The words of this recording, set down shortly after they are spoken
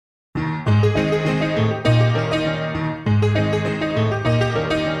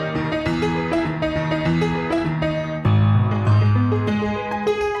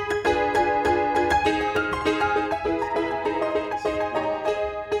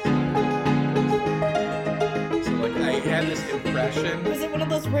question. Was it one of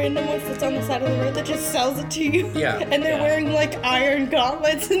those random ones that's on the side of the road that just sells it to you? Yeah. And they're wearing like iron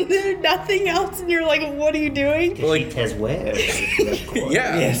gauntlets and they're nothing else, and you're like, what are you doing? Well, like, As well.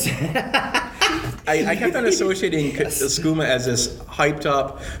 yeah. Yes. I kept on associating skooma as this hyped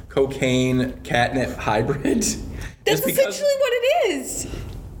up cocaine catnip hybrid. That's essentially what it is.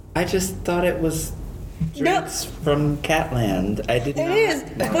 I just thought it was drinks from Catland. I did not. It is,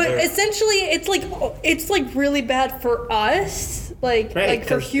 but essentially, it's like really bad for us, like Right,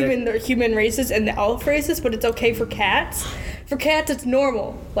 for 'cause human races and the elf races, but it's okay for cats. For cats, it's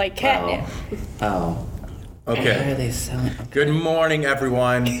normal, like catnip. Oh. Why are Okay. they selling? Good morning,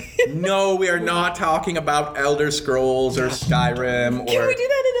 everyone. No, we are not talking about Elder Scrolls or Skyrim Can or we do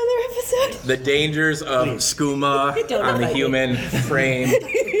that another episode? the dangers of skooma Don't on the invite me. human frame.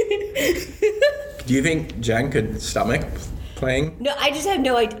 Do you think Jen could stomach playing? No, I just have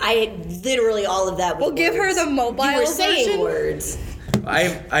no idea. I literally all of that. Was We'll give her words. the mobile You were saying version. words. I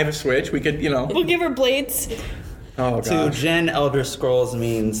have a Switch. We could, We'll give her blades. Oh, To gosh. Jen, Elder Scrolls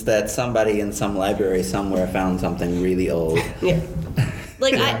means that somebody in some library somewhere found something really old. Yeah.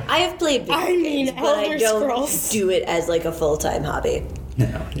 Like I have played video I mean, games, but I Elder don't Scrolls. do it as like a full-time hobby. No,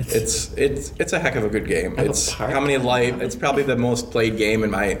 It's a heck of a good game. have a It's part- how many It's probably the most played game in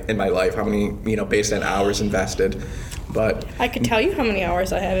my life. How many based on hours invested. But I could tell you how many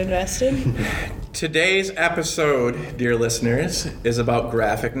hours I had invested. today's episode, dear listeners, is about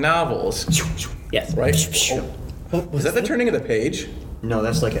graphic novels. yes. Right? Was that the turning of the page? No,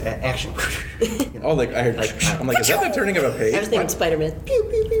 that's like an action. Oh, like I heard. I'm like, is that the turning of a page? I was thinking What? Spider-Man. Pew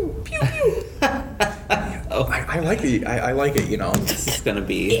pew pew pew pew. I like I like it. This is gonna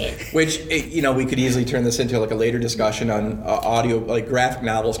be. Which we could easily turn this into like a later discussion on audio, like graphic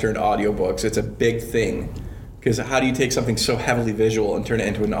novels turned audiobooks. It's a big thing because how do you take something so heavily visual and turn it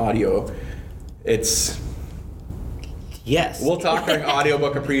into an audio? It's Yes. we'll talk during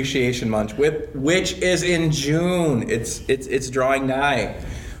audiobook appreciation month, which is in June. It's drawing nigh.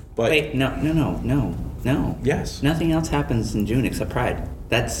 But Wait, no. Yes. Nothing else happens in June except Pride.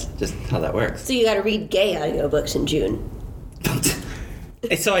 That's just how that works. So you got to read gay audiobooks in June.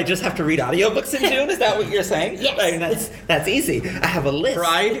 So I just have to read audiobooks in June? Is that what you're saying? Yes. I mean, that's easy. I have a list.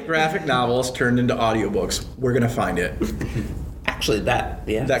 Pride graphic novels turned into audiobooks. We're gonna find it. Actually, that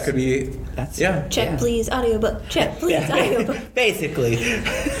That could be. That's Yeah. Check Yeah. please audiobook. Check please audiobook. Basically.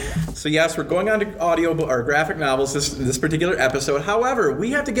 So yes, we're going on to audiobook or graphic novels this particular episode. However,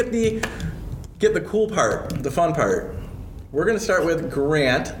 we have to get the cool part, the fun part. We're gonna start with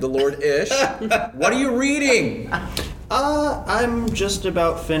Grant, the Lord Ish. What are you reading? I'm just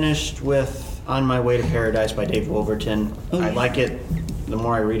about finished with On My Way to Paradise by Dave Wolverton. I like it the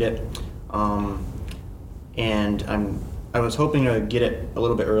more I read it. And I was hoping to get it a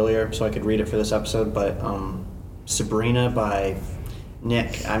little bit earlier so I could read it for this episode, but Sabrina by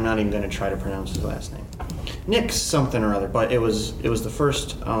Nick, I'm not even going to try to pronounce his last name. Nick something or other, but it was the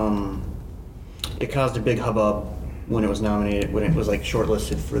first, it caused a big hubbub when it was nominated, when it was like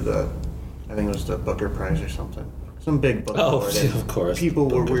shortlisted for I think it was the Booker Prize or something. Some big book Oh, award, and of course, People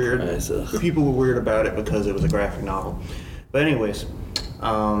were Booker weird. Prize, ugh. People were weird about it because it was a graphic novel. But anyways,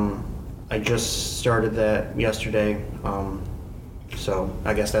 I just started that yesterday, so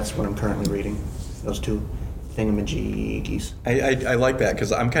I guess that's what I'm currently reading. Those two thingamajiggies. I like that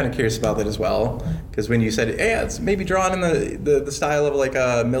because I'm kind of curious about that as well. Because when you said, "Yeah, it's maybe drawn in the style of like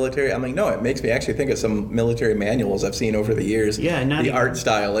a military," I'm like, no, it makes me actually think of some military manuals I've seen over the years. Yeah, not the even- art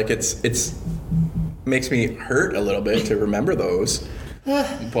style, like it's makes me hurt a little bit to remember those.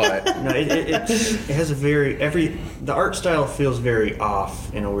 But No, it has a the art style feels very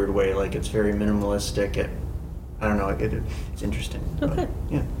off in a weird way. Like it's very minimalistic. I don't know. It's interesting. but, Okay.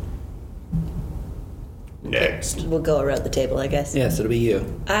 yeah. Next. We'll go around the table, I guess. Yes, it'll be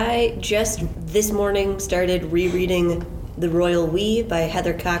you. I just this morning started rereading The Royal We by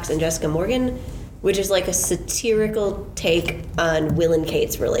Heather Cox and Jessica Morgan, which is like a satirical take on Will and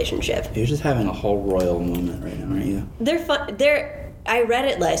Kate's relationship. You're just having a whole royal moment right now, aren't you? They're fun. I read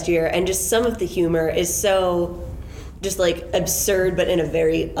it last year, and just some of the humor is so just like absurd, but in a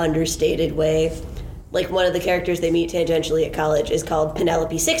very understated way. Like one of the characters they meet tangentially at college is called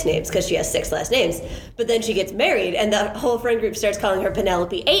Penelope Six Names because she has 6 last names. But then she gets married, and the whole friend group starts calling her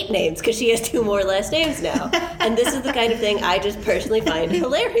Penelope 8 Names because she has 2 more last names now. And this is the kind of thing I just personally find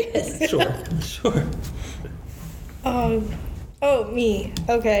hilarious. Sure. Oh, me.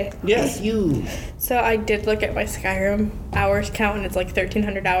 Okay. Yes, you. So I did look at my Skyrim hours count, and it's like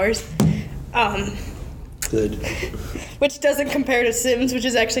 1,300 hours. Good. Which doesn't compare to Sims, which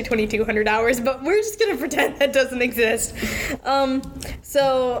is actually 2,200 hours, but we're just gonna pretend that doesn't exist.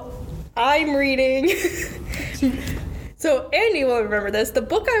 So I'm reading. So Andy will remember this. The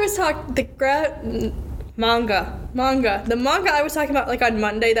book I was talking, manga. The manga I was talking about like on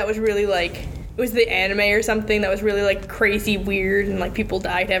Monday that was really like, it was the anime or something that was really like crazy weird and like people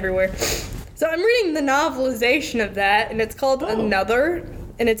died everywhere. So I'm reading the novelization of that and it's called Another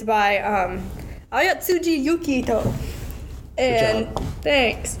and it's by Ayatsuji Yukito. And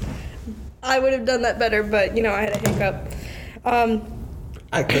thanks. I would have done that better, but you know, I had a hiccup.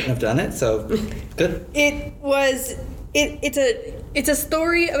 I couldn't have done it, so good. It's a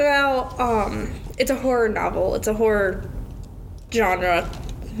story about it's a horror novel. It's a horror genre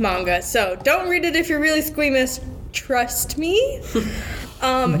manga. So don't read it if you're really squeamish. Trust me.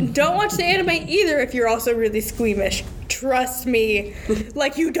 Don't watch the anime either if you're also really squeamish. Trust me.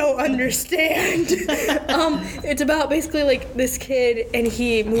 Like you don't understand. It's about basically like this kid and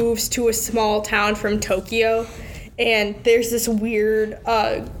he moves to a small town from Tokyo and there's this weird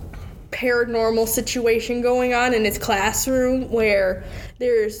paranormal situation going on in his classroom where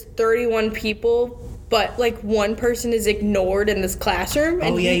there's 31 people but like one person is ignored in this classroom.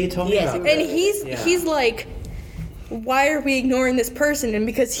 And you told me about that. And he's like, why are we ignoring this person? And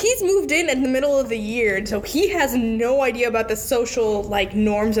because he's moved in the middle of the year, and so he has no idea about the social like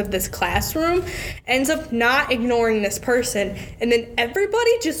norms of this classroom, ends up not ignoring this person, and then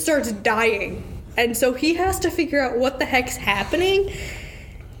everybody just starts dying. And so he has to figure out what the heck's happening.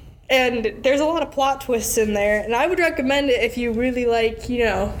 And there's a lot of plot twists in there, and I would recommend it if you really like, you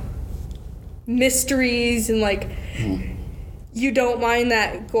know, mysteries and like you don't mind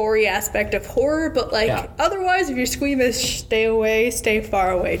that gory aspect of horror, but like otherwise if you're squeamish, stay away, stay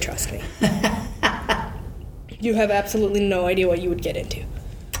far away, trust me. You have absolutely no idea what you would get into.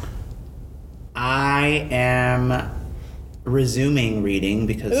 I am resuming reading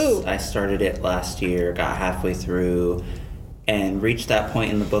because I started it last year, got halfway through, and reached that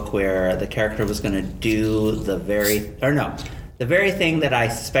point in the book where the character was going to do the very thing that I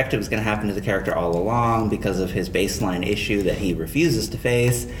suspected was going to happen to the character all along because of his baseline issue that he refuses to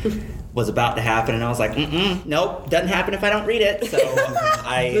face was about to happen, and I was like, nope, doesn't happen if I don't read it. So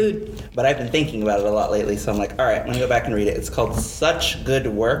but I've been thinking about it a lot lately, so I'm like, all right, I'm going to go back and read it. It's called Such Good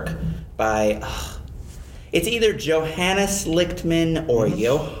Work by... it's either Johannes Lichtman or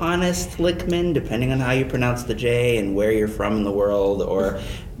Johannes Lichtman, depending on how you pronounce the J and where you're from in the world, or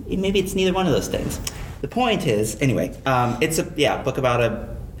maybe it's neither one of those things. The point is, anyway, it's a book about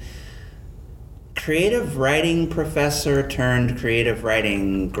a creative writing professor turned creative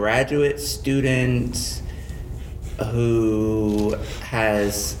writing graduate student who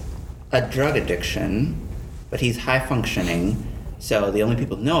has a drug addiction, but he's high functioning. So the only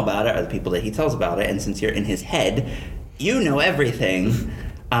people who know about it are the people that he tells about it, and since you're in his head, you know everything.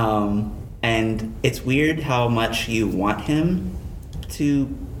 And it's weird how much you want him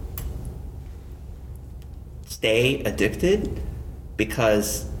to stay addicted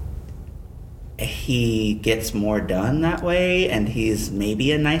because he gets more done that way, and he's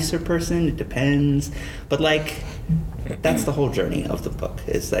maybe a nicer person, it depends. But like, that's the whole journey of the book,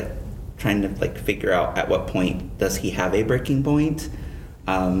 is like trying to like figure out at what point does he have a breaking point.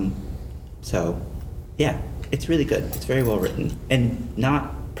 So yeah, it's really good. It's very well written and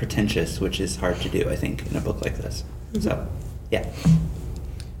not pretentious, which is hard to do, I think, in a book like this. So yeah.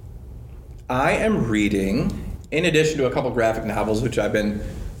 I am reading, in addition to a couple graphic novels, which they've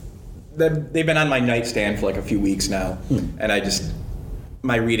been on my nightstand for like a few weeks now, and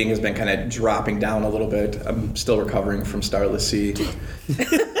my reading has been kind of dropping down a little bit. I'm still recovering from Starless Sea.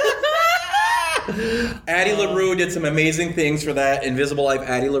 Addie LaRue did some amazing things for that. Invisible Life,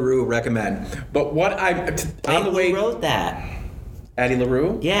 Addie LaRue, recommend. But what Who wrote that? Addie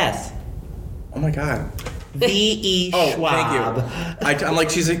LaRue? Yes. Oh my God. V.E. Oh, Schwab. thank you. I'm like,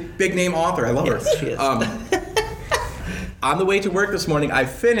 she's a big name author. I love her. Yes, she is. On the way to work this morning, I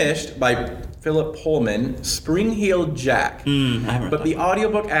finished by Philip Pullman, Spring-Heeled Jack. But the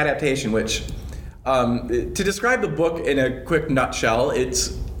audiobook adaptation, which, to describe the book in a quick nutshell,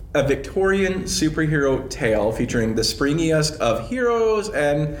 it's a Victorian superhero tale featuring the springiest of heroes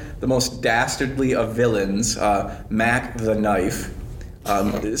and the most dastardly of villains, Mac the Knife.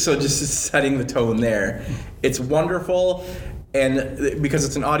 So just setting the tone there. It's wonderful, and because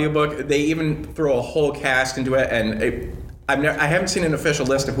it's an audiobook, they even throw a whole cast into it, and I haven't seen an official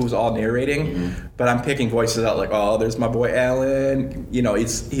list of who's all narrating, but I'm picking voices out like, oh, there's my boy Alan. You know,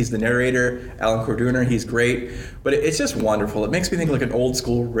 he's the narrator, Alan Corduner. He's great, but it's just wonderful. It makes me think like an old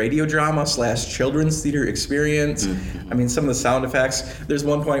school radio drama / children's theater experience. I mean, some of the sound effects. There's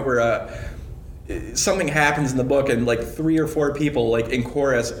one point where something happens in the book, and like 3 or 4 people like in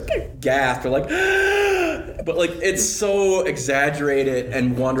chorus gasp. They're like, but like it's so exaggerated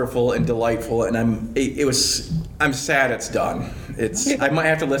and wonderful and delightful, and I'm sad it's done. I might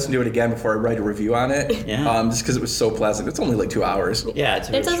have to listen to it again before I write a review on it. Yeah. Just because it was so pleasant. It's only like 2 hours. Yeah, it's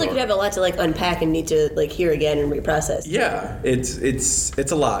It sounds like you have a lot to like unpack and need to like hear again and reprocess. Yeah,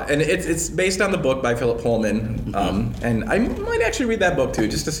 it's a lot, and it's based on the book by Philip Pullman, and I might actually read that book too,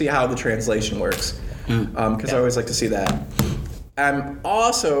 just to see how the translation works, because I always like to see that. I'm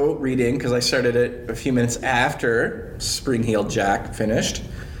also reading, because I started it a few minutes after Spring-Heeled Jack finished,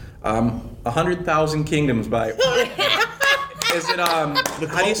 100,000 Kingdoms by... Is it,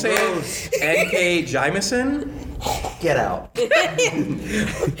 how do you say it? N.K. Jemisin? Get out.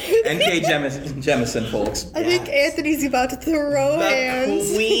 N.K. Jemisin, folks. I think Anthony's about to throw hands.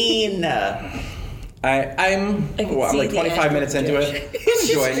 The Queen. I'm like 25 minutes into it. I'm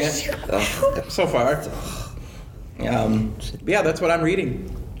enjoying it so far. Yeah, that's what I'm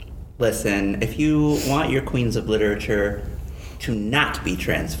reading. Listen, if you want your queens of literature to not be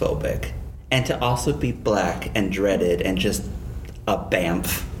transphobic and to also be black and dreaded and just a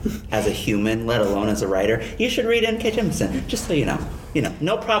BAMF as a human, let alone as a writer, you should read N.K. Jemisin, just so you know.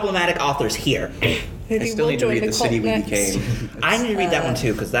 No problematic authors here. I still need to read The City We Became. I need to read that one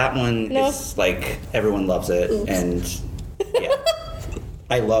too, because that one is like, everyone loves it. Oops. And yeah.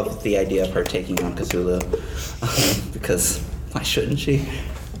 I love the idea of her taking on Cthulhu, because why shouldn't she?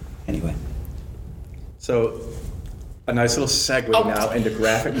 Anyway. So, a nice little segue now into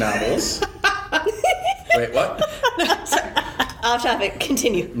graphic novels. Wait, what? Off topic,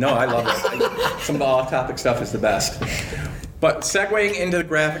 continue. No, I love it. Some of the off-topic stuff is the best. But segueing into the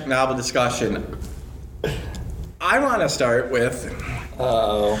graphic novel discussion, I want to start with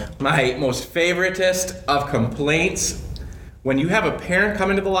my most favoritist of complaints. When you have a parent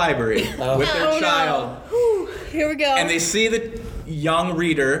come into the library with their child, Here we go. and they see the young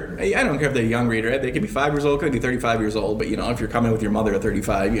reader, I don't care if they're a young reader, they could be 5 years old, could be 35 years old, but if you're coming with your mother at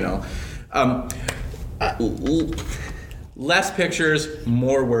 35, less pictures,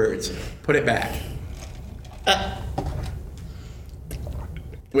 more words. Put it back.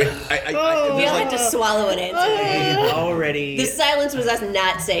 Wait, You had to swallow an answer. Already. The silence was us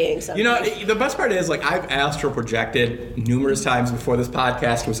not saying something. The best part is, I've astral projected numerous times before this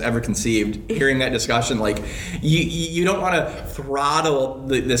podcast was ever conceived. Hearing that discussion, you don't want to throttle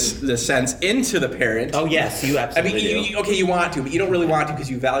the sense into the parent. Oh yes, you absolutely do. You want to, but you don't really want to because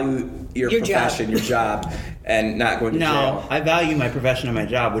you value your profession, your job, and not going to jail. No, I value my profession and my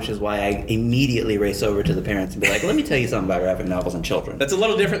job, which is why I immediately race over to the parents and be like, let me tell you something about graphic novels and children. That's a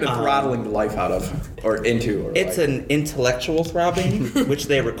little different than throttling the life out of, or into. Or it's an intellectual throbbing, which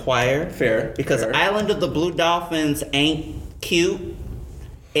they require. Fair. Because fair. Island of the Blue Dolphins ain't cute.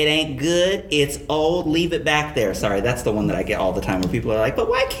 It ain't good. It's old. Leave it back there. Sorry, that's the one that I get all the time where people are like, but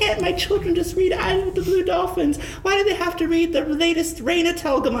why can't my children just read Island of the Blue Dolphins? Why do they have to read the latest Raina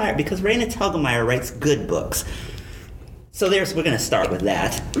Telgemeier? Because Raina Telgemeier writes good books. So we're going to start with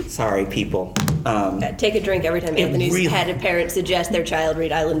that. Sorry, people. Take a drink every time Anthony's had a parent suggest their child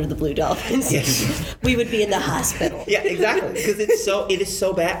read Island of the Blue Dolphins. Yes. We would be in the hospital. Yeah, exactly. Because it is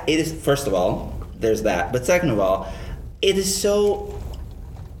so bad. It is, first of all, there's that. But second of all, it is so...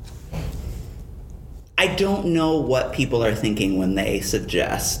 I don't know what people are thinking when they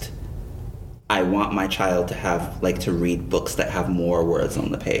suggest, I want my child to have, to read books that have more words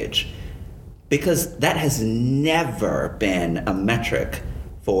on the page. Because that has never been a metric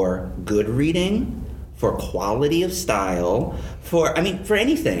for good reading, for quality of style, for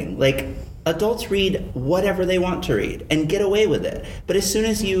anything. Adults read whatever they want to read and get away with it. But as soon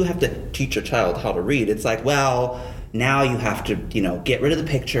as you have to teach a child how to read, it's like, well, now you have to, get rid of the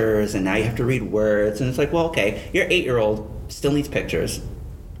pictures, and now you have to read words. And it's like, well, okay, your 8-year-old still needs pictures.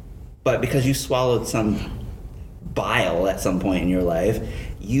 But because you swallowed some bile at some point in your life,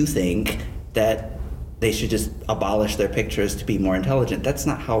 you think that they should just abolish their pictures to be more intelligent. That's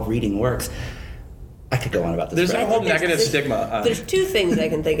not how reading works. I could go on about this. There's forever. a whole negative stigma. There's two things I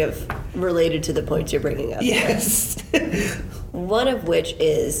can think of related to the points you're bringing up. Yes. One of which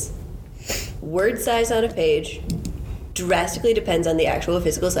is word size on a page drastically depends on the actual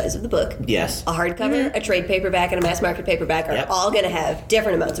physical size of the book. Yes. A hardcover, a trade paperback, and a mass market paperback are all going to have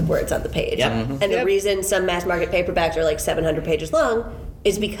different amounts of words on the page. Yep. And the reason some mass market paperbacks are 700 pages long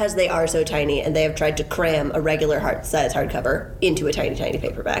is because they are so tiny and they have tried to cram a regular size hardcover into a tiny, tiny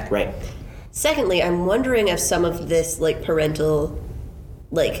paperback. Right. Secondly, I'm wondering if some of this parental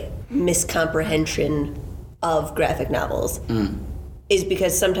miscomprehension of graphic novels is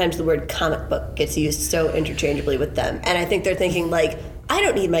because sometimes the word comic book gets used so interchangeably with them. And I think they're thinking I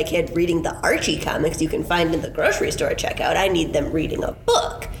don't need my kid reading the Archie comics you can find in the grocery store checkout. I need them reading a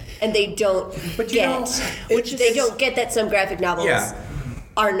book. And they don't don't get that some graphic novels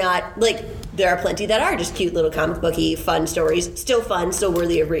are not, like, there are plenty that are just cute little comic booky, fun stories, still fun, still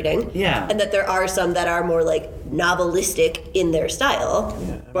worthy of reading. Yeah. And that there are some that are more, like, novelistic in their style,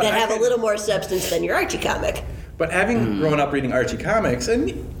 But that I have a could- little more substance than your Archie comic. But having grown up reading Archie comics,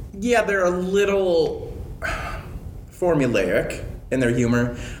 and yeah, they're a little formulaic in their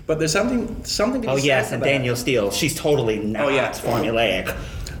humor, but there's something to be Oh said yes, for and that. Danielle Steele, she's totally not formulaic.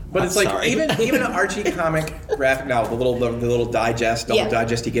 But it's like Sorry. even an Archie comic graphic novel, the little digest, double Yeah.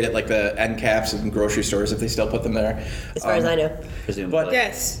 digest you get at like the end caps in grocery stores if they still put them there. As far as I know. Presumably. But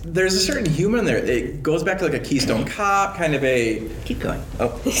Yes. there's a certain humor in there. It goes back to like a Keystone Cop kind of a. Keep going.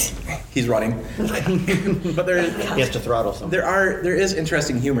 Oh, he's running. But He has to throttle something. there is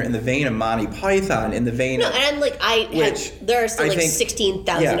interesting humor in the vein of Monty Python, in the vein No, of. and I'm like, there are still I like think-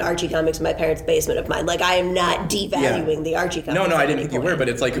 16,000 yeah. Archie comics in my parents' basement of mine. Like, I am not devaluing the Archie comics. No, I at didn't any think you point. were, but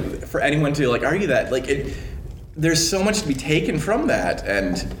it's like for anyone to like argue that, like there's so much to be taken from that,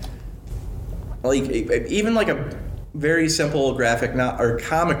 and like even like a very simple graphic or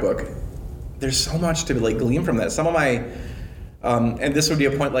comic book, there's so much to like glean from that. Some of my and this would be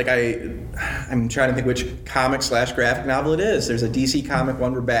a point like I'm trying to think which comic / graphic novel it is. There's a DC comic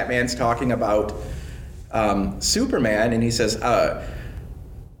one where Batman's talking about Superman, and he says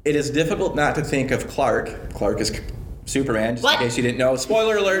it is difficult not to think of Clark. Clark is Superman, just What? in case you didn't know.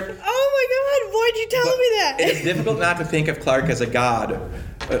 Spoiler alert. Oh my God! Why'd you tell me that? It is difficult not to think of Clark as a god,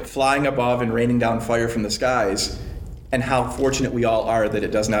 flying above and raining down fire from the skies, and how fortunate we all are that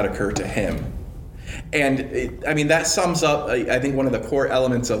it does not occur to him. And that sums up, I think, one of the core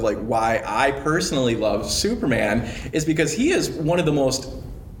elements of like why I personally love Superman is because he is one of the most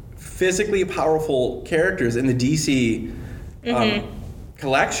physically powerful characters in the DC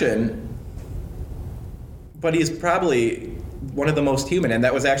collection. But he's probably one of the most human, and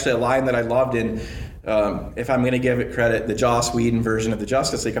that was actually a line that I loved in, if I'm going to give it credit, the Joss Whedon version of the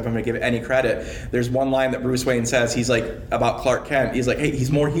Justice League, if I'm going to give it any credit, there's one line that Bruce Wayne says, he's like, about Clark Kent, he's like, hey, he's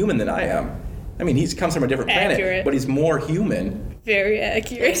more human than I am. I mean, he comes from a different planet, Accurate. but he's more human. Very I'm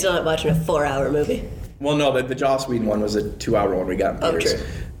accurate. still not watching a 4-hour movie. Well, no, the Joss Whedon one was a 2-hour one we got in Oh, theaters. true.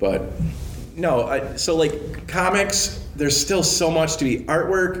 But, no, so like comics, there's still so much to be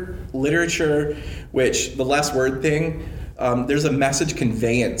artwork, literature, which the less word thing, there's a message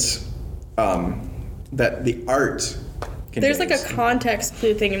conveyance that the art conveys. There's like a context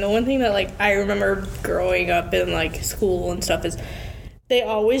clue thing, and the one thing that like I remember growing up in like school and stuff is they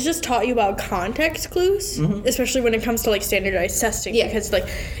always just taught you about context clues, especially when it comes to like standardized testing. Yeah. Because like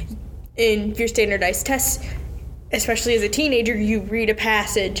in your standardized tests, especially as a teenager, you read a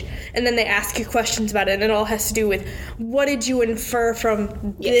passage and then they ask you questions about it, and it all has to do with what did you infer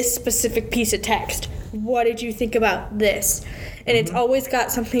from this specific piece of text? What did you think about this? And it's always got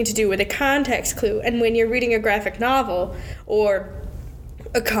something to do with a context clue. And when you're reading a graphic novel or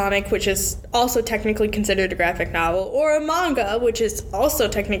a comic, which is also technically considered a graphic novel, or a manga, which is also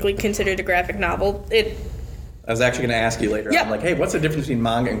technically considered a graphic novel, I was actually going to ask you later. Yeah. I'm like, hey, what's the difference between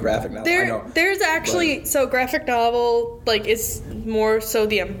manga and graphic novel? I know. There's actually, so graphic novel, like, is more so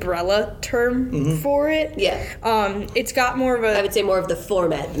the umbrella term for it. Yeah. It's got more of I a, would say more of the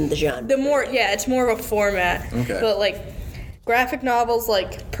format than the genre. it's more of a format. Okay. But, like, graphic novels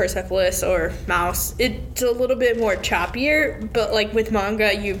like Persepolis or Mouse, it's a little bit more choppier, but, like, with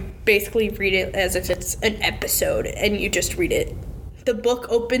manga, you basically read it as if it's an episode, and you just read it. The book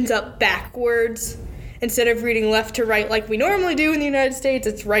opens up backwards. Instead of reading left to right like we normally do in the United States,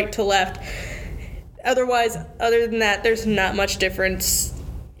 it's right to left. Otherwise, other than that, there's not much difference.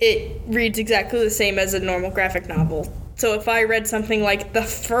 It reads exactly the same as a normal graphic novel. So if I read something like the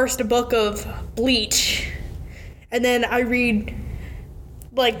first book of Bleach, and then I read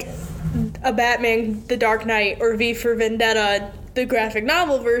like a Batman The Dark Knight or V for Vendetta, the graphic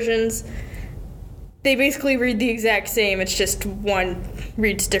novel versions, they basically read the exact same. It's just one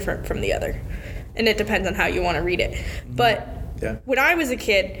reads different from the other. And it depends on how you want to read it. But when I was a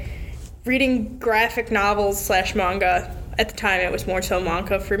kid, reading graphic novels / manga, at the time it was more so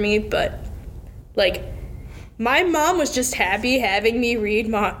manga for me, but like my mom was just happy having me read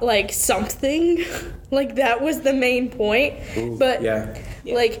like something. Like that was the main point. Ooh, but yeah.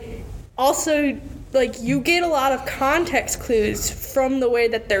 like also like you get a lot of context clues from the way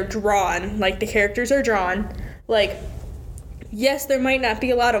that they're drawn. Like the characters are drawn. Like yes, there might not be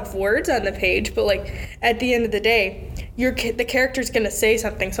a lot of words on the page, but like at the end of the day, the character's gonna say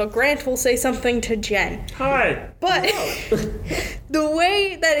something. So Grant will say something to Jen. Hi. But the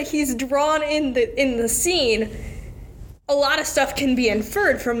way that he's drawn in the scene, a lot of stuff can be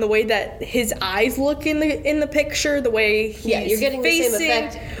inferred from the way that his eyes look in the picture, the way he's you're getting facing, the same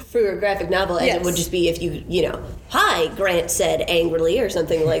effect for a graphic novel as it would just be if you know, hi, Grant said angrily or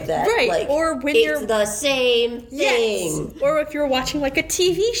something like that. Right, Like, or when it's you're... the same thing. Yes. Or if you're watching like a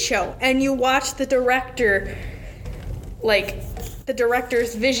TV show and you watch the director, like the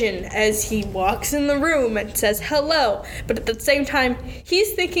director's vision as he walks in the room and says hello, but at the same time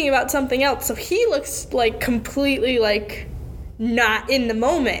he's thinking about something else, so he looks like completely like not in the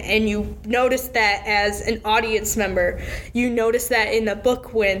moment, and you notice that as an audience member. You notice that in the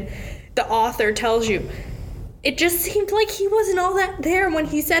book when the author tells you, it just seemed like he wasn't all that there when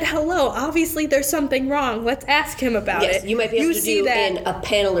he said hello. Obviously there's something wrong. Let's ask him about it. Yes, you might be able to do in a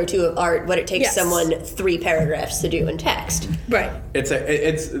panel or two of art what it takes someone 3 paragraphs to do in text. Right. It's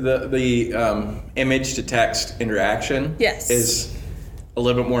the image to text interaction. Yes. Is a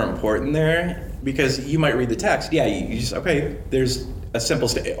little bit more important there, because you might read the text. Yeah, you just there's a simple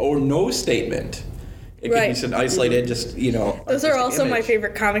or no statement. It could be some isolated, just, you know. Those are also my image.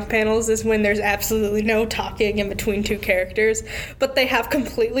 favorite comic panels, is when there's absolutely no talking in between 2 characters, but they have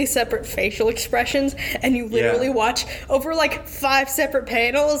completely separate facial expressions, and you literally watch over like 5 separate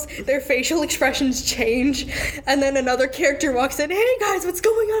panels, their facial expressions change, and then another character walks in, hey guys, what's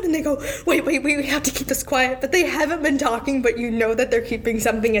going on? And they go, wait, we have to keep this quiet, but they haven't been talking, but you know that they're keeping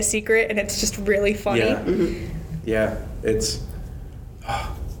something a secret, and it's just really funny. Yeah, yeah, it's...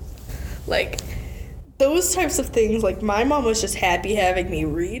 Like... those types of things, like my mom was just happy having me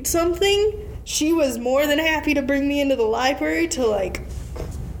read something. She was more than happy to bring me into the library to like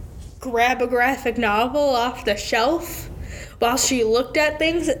grab a graphic novel off the shelf while she looked at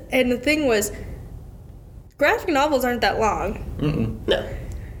things. And the thing was, graphic novels aren't that long. No.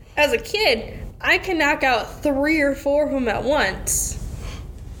 As a kid, I can knock out 3 or 4 of them at once.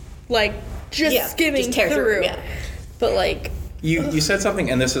 Like, just skimming just tear through. Yeah. But like... You said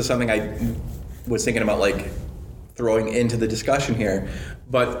something, and this is something I was thinking about, like, throwing into the discussion here,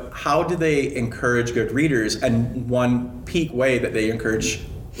 but how do they encourage good readers? And one peak way that they encourage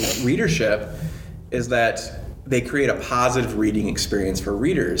readership is that they create a positive reading experience for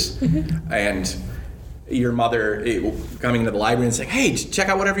readers. And your mother coming into the library and saying, hey, check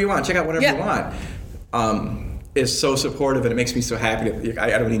out whatever you want, you want, is so supportive, and it makes me so happy.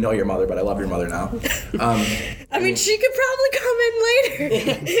 I don't even know your mother, but I love your mother now. I mean, she could probably come in later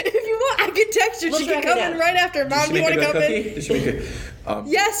if you want. I could text her. She could come in right after. Mom, do you want to come in? Does she make a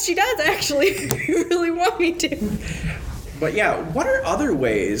Yes, she does, actually. If you really want me to. But yeah, what are other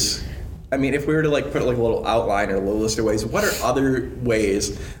ways? I mean, if we were to like put like a little outline or a little list of ways, what are other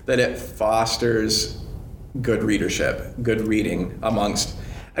ways that it fosters good readership, good reading amongst?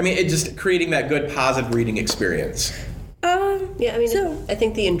 I mean, it just creating that good positive reading experience. Yeah, I mean, I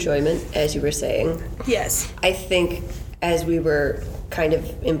think the enjoyment, as you were saying. Yes. I think, as we were kind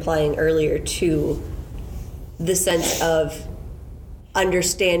of implying earlier, too, the sense of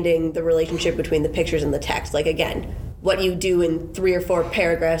understanding the relationship between the pictures and the text. Like, again, what you do in 3 or 4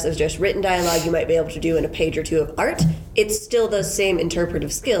 paragraphs of just written dialogue, you might be able to do in a page or 2 of art. It's still those same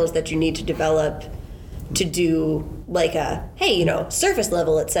interpretive skills that you need to develop to do, like hey, you know, surface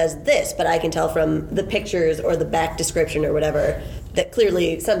level it says this, but I can tell from the pictures or the back description or whatever that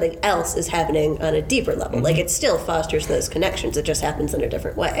clearly something else is happening on a deeper level. Like, it still fosters those connections, it just happens in a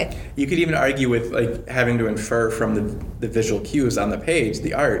different way. You could even argue with like having to infer from the visual cues on the page,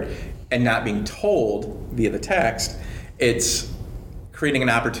 the art, and not being told via the text. It's creating an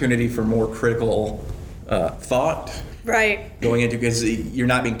opportunity for more critical thought. Right. Going into, because you're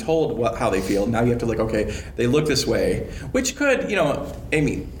not being told how they feel. Now you have to look, okay, they look this way, which could, you know, I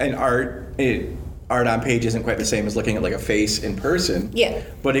mean, an art on page isn't quite the same as looking at like a face in person. Yeah.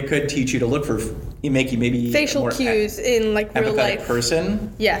 But it could teach you to look for, make you maybe Facial more cues in like real empathetic life.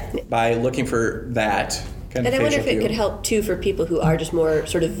 person. Yeah. By looking for that kind of And I wonder facial if it cue. could help, too, for people who are just more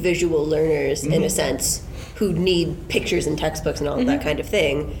sort of visual learners, in a sense, who need pictures and textbooks and all of that kind of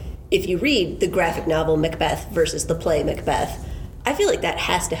thing. If you read the graphic novel Macbeth versus the play Macbeth, I feel like that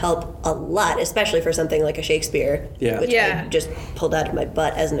has to help a lot, especially for something like a Shakespeare, which I just pulled out of my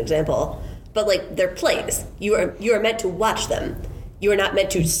butt as an example. But like, they're plays. You are meant to watch them. You are not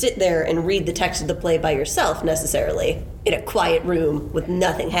meant to sit there and read the text of the play by yourself necessarily in a quiet room with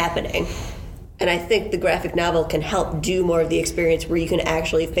nothing happening. And I think the graphic novel can help do more of the experience where you can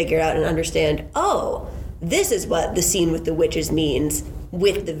actually figure out and understand, oh, this is what the scene with the witches means,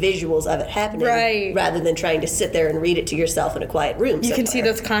 with the visuals of it happening, Right. rather than trying to sit there and read it to yourself in a quiet room. You can see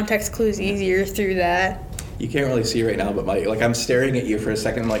those context clues easier through that. You can't really see right now, but like I'm staring at you for a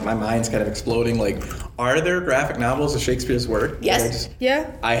second, like my mind's kind of exploding. Like, are there graphic novels of Shakespeare's work? Yes.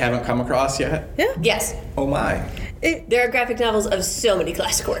 I haven't come across yet. Yeah. Yes. Oh my. There are graphic novels of so many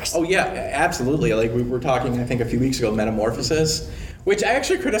classic works. Oh yeah, absolutely. Like we were talking, I think a few weeks ago, Metamorphosis, Which I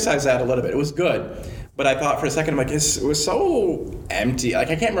actually criticized that a little bit. It was good. But I thought for a second, I'm like, it was so empty. Like,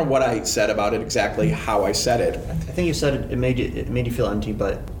 I can't remember what I said about it exactly, how I said it. I think you said it made you feel empty,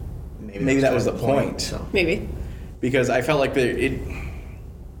 but maybe that was the point. So. Maybe. Because I felt like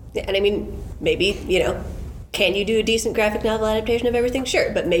Yeah, and I mean, maybe, can you do a decent graphic novel adaptation of everything?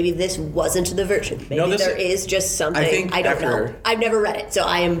 Sure, but maybe this wasn't the version. Maybe there is just something. I don't know. I've never read it, so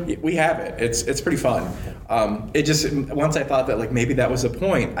I am. We have it. It's pretty fun. It just, once I thought that, like, maybe that was the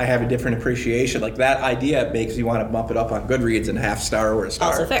point, I have a different appreciation. Like, that idea makes you want to bump it up on Goodreads and half star or a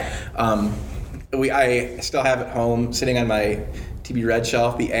star. Also fair. I still have at home, sitting on my TB Red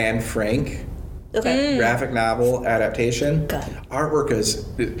shelf, the Anne Frank graphic novel adaptation. God. Artwork is,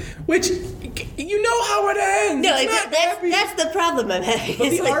 which, you know how it ends. No, It's not happy. that's the problem I'm having. But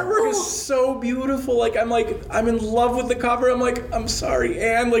the It's like, artwork is so beautiful. I'm in love with the cover. I'm sorry,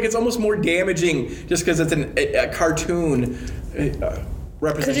 Anne. Like, it's almost more damaging just because it's a cartoon representation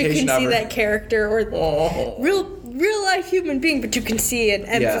Because you can see that character or real life human being, but you can see and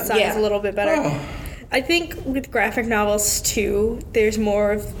emphasize Yeah. a little bit better. Oh. I think with graphic novels too, there's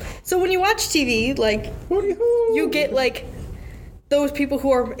more of. So when you watch TV, like you get like those people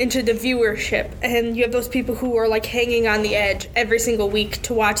who are into the viewership, and you have those people who are like hanging on the edge every single week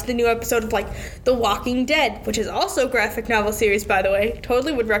to watch the new episode of like The Walking Dead, which is also a graphic novel series, by the way.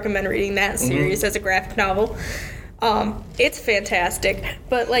 Totally would recommend reading that series as a graphic novel. It's fantastic,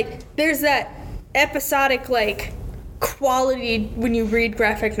 but like there's that episodic like quality when you read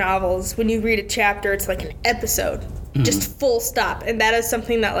graphic novels. When you read a chapter, it's like an episode, just full stop, and that is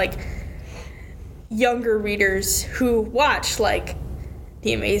something that like younger readers who watch like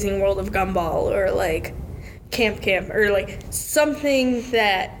The Amazing World of Gumball or like Camp or like something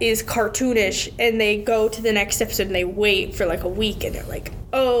that is cartoonish, and they go to the next episode and they wait for like a week and they're like,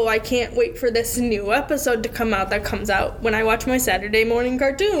 oh, I can't wait for this new episode to come out that comes out when I watch my Saturday morning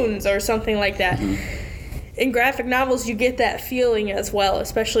cartoons or something like that. In graphic novels, you get that feeling as well,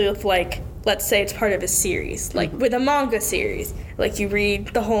 especially with like, let's say it's part of a series, like with a manga series, like you read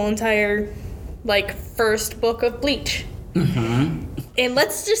the whole entire like first book of Bleach. And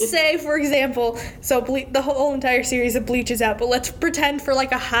let's just say, for example, so the whole entire series of Bleach is out, but let's pretend for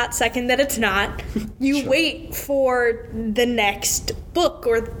like a hot second that it's not. You wait for the next book,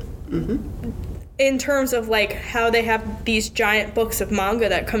 or in terms of like how they have these giant books of manga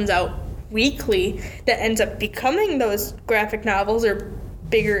that comes out weekly that ends up becoming those graphic novels or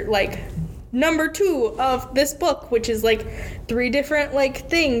bigger, like number 2 of this book, which is like 3 different like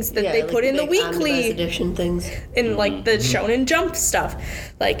things that they like put in the big omnibus weekly edition things. in like the Shonen Jump stuff.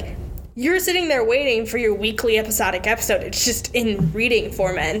 Like you're sitting there waiting for your weekly episodic episode. It's just in reading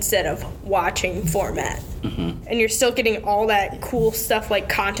format instead of watching format. And you're still getting all that cool stuff like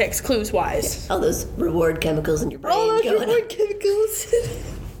context clues wise. All those reward chemicals in your brain All those going reward on. chemicals.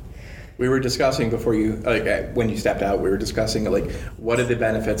 We were discussing before you, like when you stepped out, we were discussing like what are the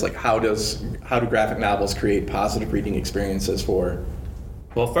benefits, like how do graphic novels create positive reading experiences for?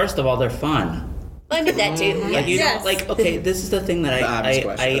 Well, first of all, they're fun. I did that too. Like you Yes. don't like. Okay, this is the thing that The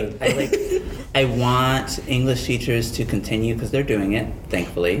obvious I like. I want English teachers to continue because they're doing it,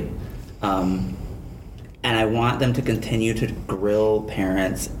 thankfully, and I want them to continue to grill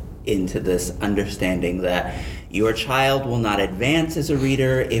parents into this understanding that your child will not advance as a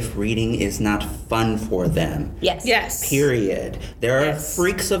reader if reading is not fun for them. Yes. Yes. Period. There are Yes.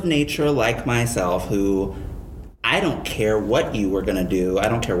 freaks of nature like myself who I don't care what you were going to do. I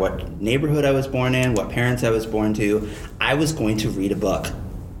don't care what neighborhood I was born in, what parents I was born to. I was going to read a book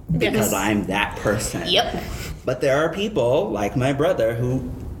because Yes. I'm that person. Yep. But there are people like my brother who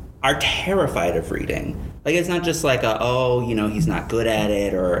are terrified of reading. Like, it's not just like he's not good at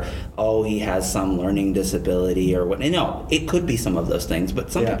it, or, he has some learning disability, or what. No, it could be some of those things,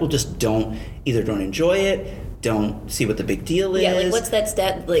 but some people just don't enjoy it, don't see what the big deal is. Yeah, like what's that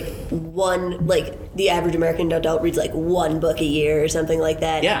stat? Like the average American adult reads like 1 book a year or something like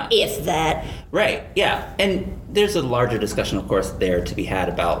that. Yeah. If that. Right, yeah. And there's a larger discussion, of course, there to be had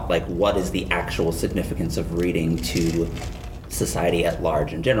about, like, what is the actual significance of reading to society at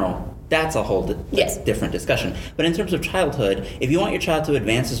large in general. That's a whole different discussion. But in terms of childhood, if you want your child to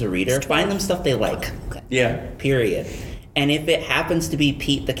advance as a reader, find them stuff they like. Yeah. Period. And if it happens to be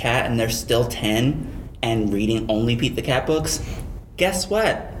Pete the Cat and they're still 10 and reading only Pete the Cat books, guess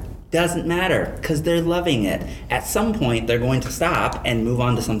what? Doesn't matter, because they're loving it. At some point, they're going to stop and move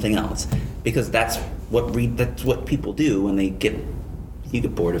on to something else, because that's what people do when you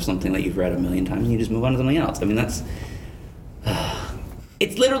get bored of something that you've read a million times and you just move on to something else. I mean, that's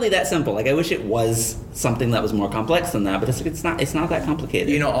it's literally that simple. Like, I wish it was something that was more complex than that, but it's not that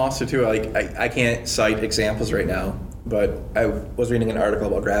complicated. Also too, like I can't cite examples right now but I was reading an article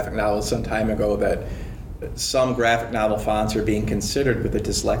about graphic novels some time ago that some graphic novel fonts are being considered with a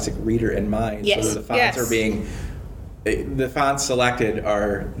dyslexic reader in mind. Yes. So the fonts are being, the fonts selected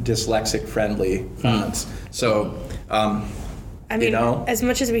are dyslexic friendly fonts. So, I mean, as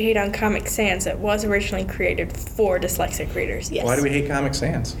much as we hate on Comic Sans, it was originally created for dyslexic readers. Yes. Why do we hate Comic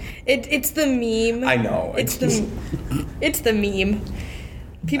Sans? It's the meme. I know. It's the meme.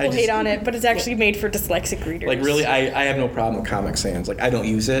 People hate on it, but it's actually made for dyslexic readers. Like, really, I have no problem with Comic Sans. Like, I don't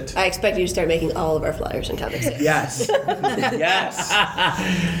use it. I expect you to start making all of our flyers in Comic Sans. Yes. Yes.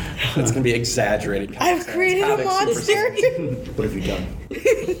 It's going to be exaggerated. I've created a monster. What have you done?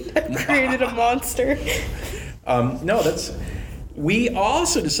 I've created a monster. No, that's... We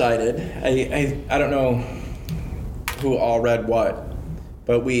also decided, I don't know who all read what,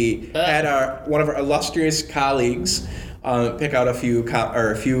 but we had one of our illustrious colleagues pick out a few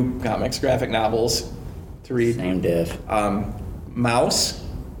comics, graphic novels to read. Same diff. Mouse,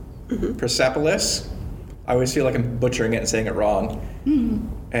 Persepolis. I always feel like I'm butchering it and saying it wrong.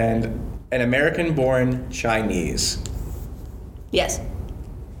 And An American-Born Chinese. Yes.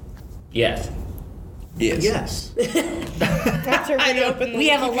 Yes. Yes. That's a reopen. We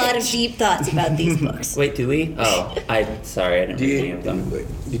have a lot of deep thoughts about these books. Wait, do we? Oh, sorry, I didn't read any of them.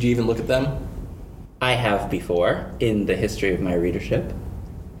 Did you even look at them? I have before in the history of my readership.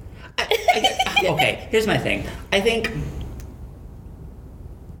 Okay, here's my thing. I think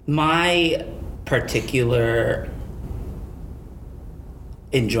my particular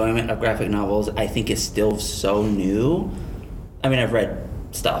enjoyment of graphic novels, I think, is still so new. I mean, I've read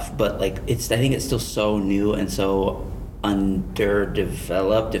stuff, but like I think it's still so new and so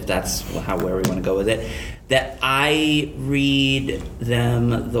underdeveloped, if that's where we want to go with it, that I read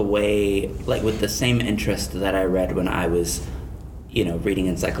them the way, like, with the same interest that I read when I was, reading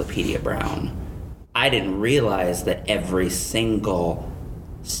Encyclopedia Brown. I didn't realize that every single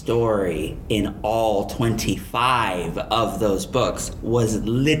story in all 25 of those books was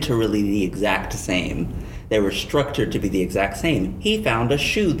literally the exact same. They were structured to be the exact same. He found a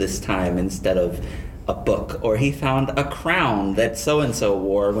shoe this time instead of a book, or he found a crown that so-and-so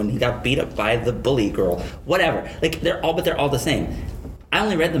wore when he got beat up by the bully girl. Whatever. Like, they're all the same. I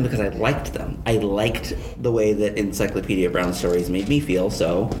only read them because I liked them. I liked the way that Encyclopedia Brown stories made me feel,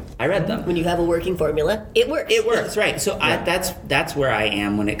 so I read them. When you have a working formula, it works. It works, right. So that's where I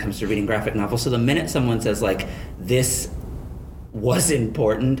am when it comes to reading graphic novels. So the minute someone says, like, this was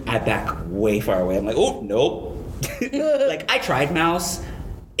important, I back way far away. I'm like, oh, nope. Like, I tried Mouse.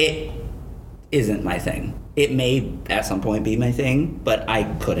 It isn't my thing. It may at some point be my thing, but I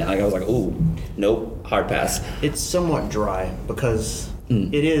couldn't. Like, I was like, ooh, nope, hard pass. It's somewhat dry because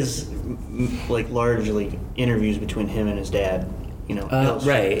it is like largely interviews between him and his dad.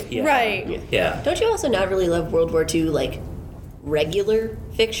 Right. Yeah. Right. Yeah. Don't you also not really love World War II, like, regular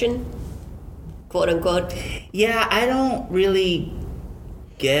fiction? Quote unquote. Yeah, I don't really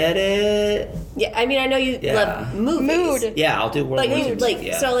get it. Yeah, I mean, I know you love movies. Mood. Yeah, I'll do World War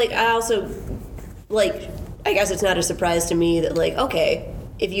II. So, like, I also, like, I guess it's not a surprise to me that, like, okay,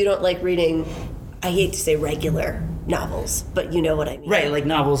 if you don't like reading, I hate to say regular novels, but you know what I mean. Right, like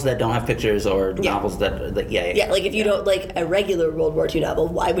novels that don't have pictures or novels that Yeah, like, if you don't like a regular World War II novel,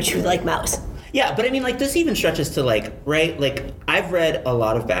 why would you like Mouse? Yeah, but I mean, like, this even stretches to, like, right? Like, I've read a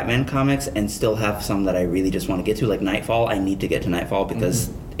lot of Batman comics and still have some that I really just want to get to, like Nightfall. I need to get to Nightfall because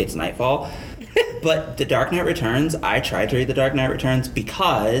it's Nightfall. But The Dark Knight Returns, I tried to read The Dark Knight Returns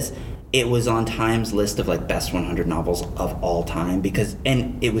because it was on Time's list of, like, best 100 novels of all time.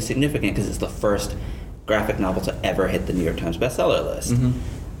 And it was significant because it's the first graphic novel to ever hit the New York Times bestseller list.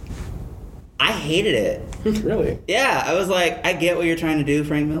 I hated it. Really? Yeah, I was like, I get what you're trying to do,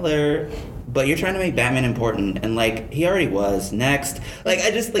 Frank Miller, but you're trying to make Batman important, and, like, he already was. Next. Like,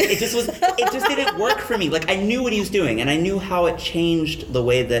 it just didn't work for me. Like, I knew what he was doing, and I knew how it changed the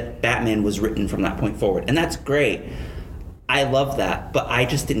way that Batman was written from that point forward, and that's great. I love that, but I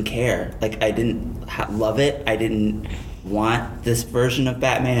just didn't care. Like, I didn't love it. I didn't want this version of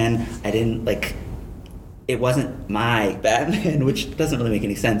Batman. I didn't, like... It wasn't my Batman, which doesn't really make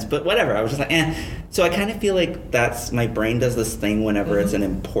any sense, but whatever. I was just like, eh. So I kind of feel like my brain does this thing whenever it's an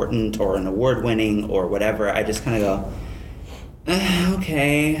important or an award-winning or whatever. I just kind of go,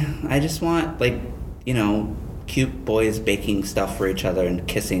 okay. I just want, like, cute boys baking stuff for each other and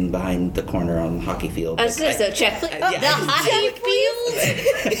kissing behind the corner on the hockey field. I was Like, so check. The hockey field.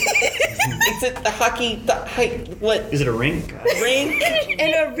 It's the hockey. What Is it a rink? rink?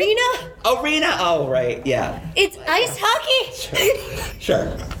 An arena. Arena. Oh, right. Yeah. It's ice hockey.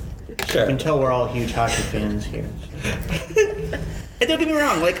 Sure. You can tell we're all huge hockey fans here. And don't get me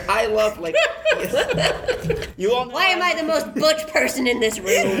wrong, like, I love, like, you all know. Why am I the most butch person in this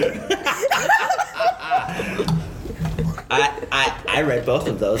room? I read both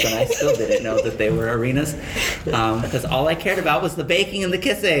of those, and I still didn't know that they were arenas, because all I cared about was the baking and the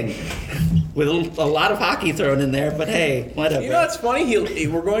kissing, with a lot of hockey thrown in there. But hey, whatever. You know what's funny?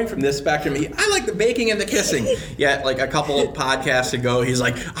 We're going from this spectrum. I like the baking and the kissing. Yet, like a couple of podcasts ago, he's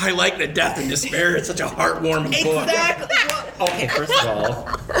like, I like the death and despair. It's such a heartwarming book. Exactly. Okay, first of all,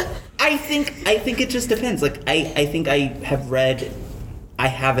 I think it just depends. Like, I think I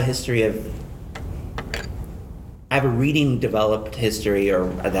have a history of. I have a reading developed history, or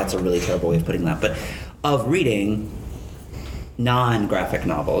that's a really terrible way of putting that, but of reading non-graphic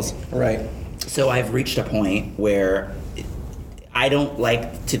novels. Right. So I've reached a point where I don't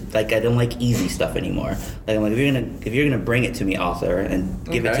like easy stuff anymore. Like, I'm like, if you're gonna bring it to me, author, and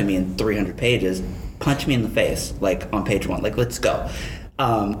give it to me in 300 pages, punch me in the face, like on page 1. Like, let's go.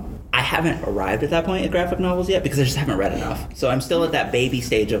 I haven't arrived at that point at graphic novels yet because I just haven't read enough. So I'm still at that baby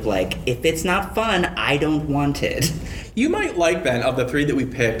stage of like, if it's not fun, I don't want it. You might like, Ben, of the 3 that we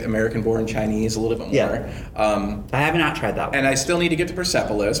picked, American Born Chinese a little bit more. Yeah. I have not tried that one. And I still need to get to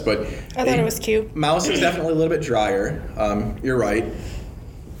Persepolis, but I thought it was cute. Mouse is definitely a little bit drier. You're right.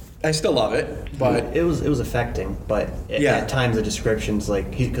 I still love it, but it was affecting. But at times the descriptions, like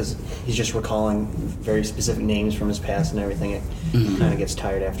because he's just recalling very specific names from his past and everything, it kind of gets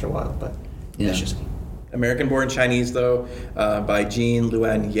tired after a while. But it's just me. American Born Chinese, though, by Jean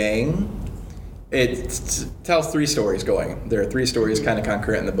Luen Yang. It tells 3 stories going. There are 3 stories kind of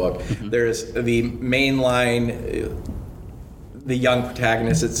concurrent in the book. There's the main line, the young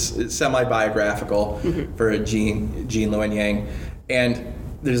protagonist. It's semi-biographical for Jean Luen Yang, and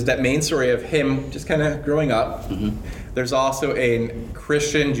there's that main story of him just kind of growing up. There's also a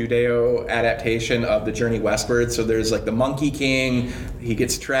Christian Judeo adaptation of The Journey Westward. So there's like the Monkey King. He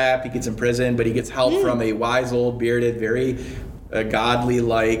gets trapped, he gets imprisoned, but he gets help from a wise old bearded, very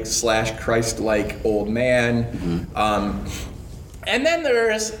godly-like / Christ-like old man. And then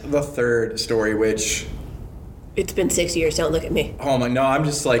there's the 3rd story, which... It's been 6 years, don't look at me. Oh my, no, I'm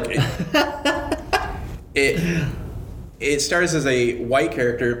just like... It stars as a white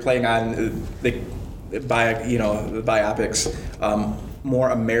character playing on the biopics, more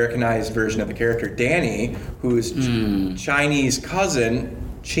Americanized version of the character, Danny, whose Chinese cousin,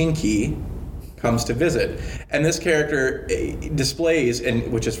 Chinky, comes to visit. And this character displays,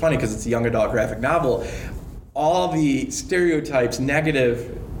 and which is funny because it's a young adult graphic novel, all the stereotypes,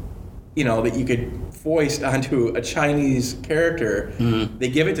 negative, that you could foist onto a Chinese character. They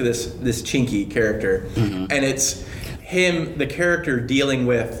give it to this Chinky character, and it's him, the character, dealing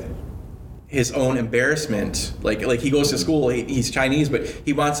with his own embarrassment. Like he goes to school, he's Chinese, but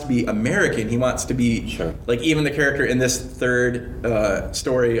he wants to be American. He wants to be like, even the character in this 3rd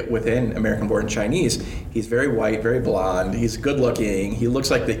story within American Born Chinese, he's very white, very blonde, he's good looking, he looks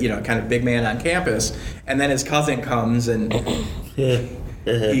like the kind of big man on campus, and then his cousin comes and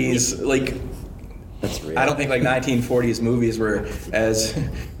he's like, that's real. I don't think like 1940s movies were as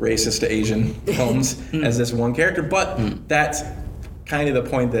racist to Asian films as this one character, but that's kind of the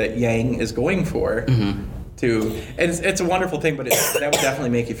point that Yang is going for. And it's a wonderful thing, but that would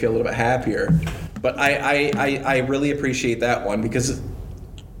definitely make you feel a little bit happier. But I really appreciate that one because of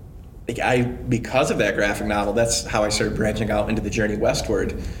that graphic novel, that's how I started branching out into The Journey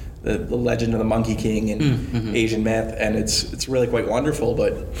Westward, the legend of the Monkey King and Asian myth, and it's really quite wonderful.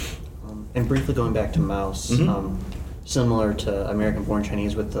 But and briefly going back to Mouse, similar to American Born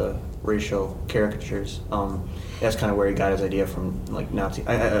Chinese with the racial caricatures, that's kind of where he got his idea from, like Nazi,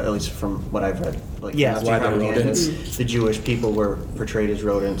 at least from what I've read. Like Nazi propaganda, the Jewish people were portrayed as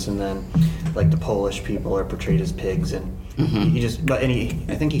rodents, and then like the Polish people are portrayed as pigs, and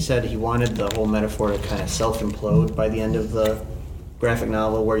I think he said he wanted the whole metaphor to kind of self-implode by the end of the graphic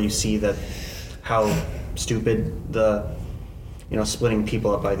novel, where you see that how stupid the splitting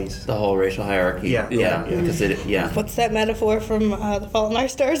people up by these. The whole racial hierarchy. Yeah. Because What's that metaphor from The Fault in Our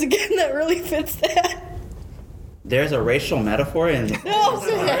Stars again that really fits that? There's a racial metaphor in. No,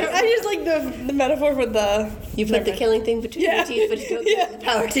 I just like the metaphor for the. You put the killing thing between your teeth, but you don't have the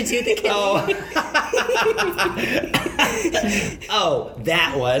power to do the killing. Oh,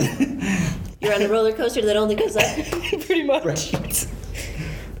 that one. You're on a roller coaster that only goes up. Pretty much. Right.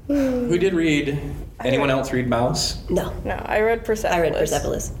 who did read? Anyone else read Mouse? No. No, I read Persepolis. I read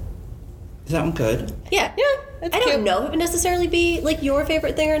Persepolis. Is that one good? Yeah. Yeah, it's I cute. don't know if it would necessarily be like your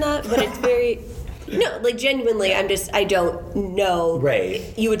favorite thing or not, but it's very. No, like genuinely, I don't know. Right.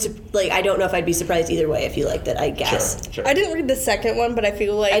 You would like, I don't know if I'd be surprised either way if you liked it. I guess. Sure. I didn't read the second one, but I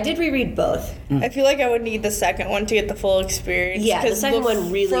feel like I did reread both. I feel like I would need the second one to get the full experience. Yeah, the 'cause second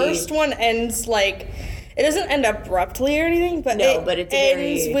one really- First one ends like it doesn't end abruptly or anything, but No, but it's a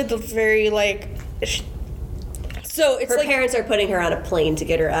ends very- with a very like. So it's Her like parents are putting her on a plane to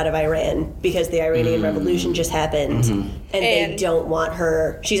get her out of Iran because the Iranian Revolution just happened, and they And- don't want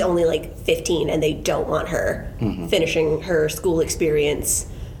her. She's only like 15, and they don't want her finishing her school experience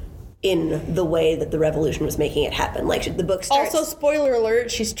in the way that the revolution was making it happen. Like the book starts. also spoiler alert.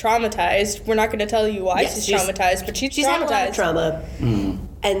 She's traumatized. We're not going to tell you why Yes, she's she's- traumatized, but she's had a lot of traumatized. trauma,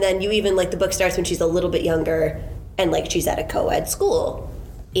 and then you even like the book starts when she's a little bit younger, and like she's at a co-ed school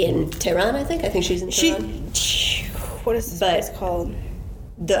in Tehran. I think she's in Tehran. What is this But- place called?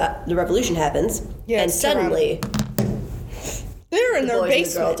 The revolution happens, Yeah, and it's Tehran. suddenly They're in the their boys and the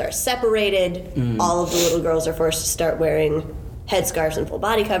basement. girls are separated. All of the little girls are forced to start wearing headscarves and full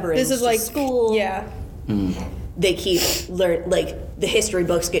body coverings. This is to like school. Yeah. They keep like the history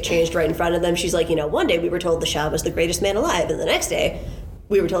books get changed right in front of them. She's like, one day we were told the Shah was the greatest man alive, and the next day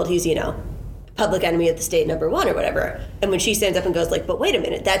we were told he's public enemy of the state #1 or whatever. And when she stands up and goes like, but wait a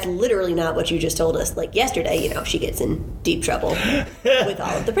minute, that's literally not what you just told us. Like yesterday, she gets in deep trouble with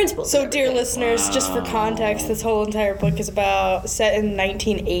all of the principals. So, and dear everything. listeners, just for context, this whole entire book is set in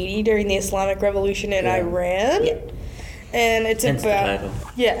 1980 during the Islamic Revolution in Iran. Yeah. And it's Hence the about title.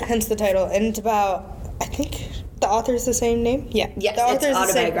 Yeah, hence the title. And it's about, I think the author's the same name. Yeah. Yes, the it's author's the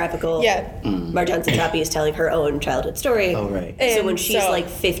same- autobiographical. Yeah. Marjan Satrapi is telling her own childhood story. Oh, right. So And when she's so- like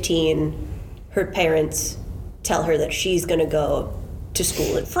 15, her parents tell her that she's going to go to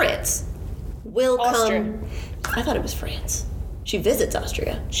school in France. Will Austria. come. I thought it was France. She visits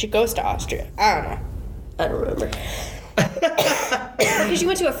Austria. She goes to Austria. I don't know. I don't remember. Because she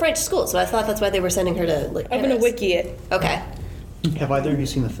went to a French school, so I thought that's why they were sending her to like. I'm going to Paris. wiki it. Okay. Have either of you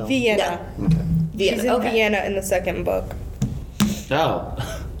seen the film? Vienna. No. Okay. Vienna. She's in okay. Vienna in the second book. Oh.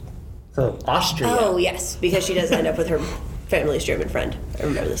 So Austria. Oh yes, because she does end up with her family's German friend. I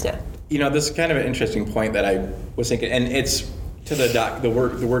remember this now. This is kind of an interesting point that I was thinking, and it's to the doc, the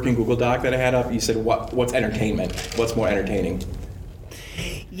working Google Doc that I had up. You said what's entertainment? What's more entertaining?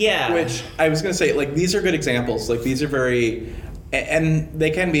 Yeah. Which I was going to say, like, these are good examples. Like, these are very, and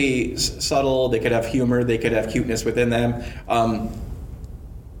they can be subtle. They could have humor. They could have cuteness within them.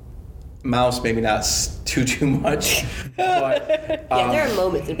 Mouse, maybe not too much, but Yeah, there are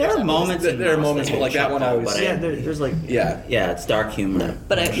moments. In There are Persepolis. moments. in There are Mouse moments, that but like that one I was- but Yeah, there's like yeah. yeah, it's dark humor.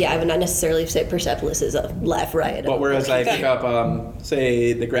 But I would not necessarily say Persepolis is a laugh riot. But whereas I pick up,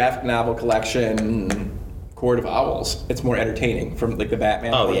 say, the graphic novel collection, Court of Owls, it's more entertaining from like the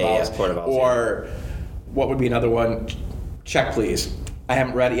Batman. Oh, Court yeah, of yeah, Owls. Court of Owls, Or what would be another one? Check Please. I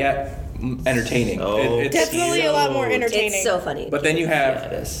haven't read it yet. Entertaining. Oh, It's Definitely a lot more cute. entertaining. It's so funny. But then you Yeah,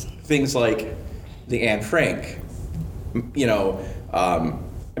 have it is. things like the Anne Frank,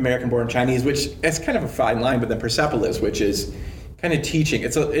 American Born Chinese, which it's kind of a fine line, but then Persepolis, which is kind of teaching.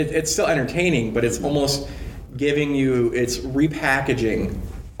 It's still entertaining, but it's almost giving you, it's repackaging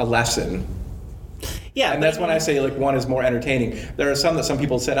a lesson. Yeah, And that's when I say like one is more entertaining. There are some that some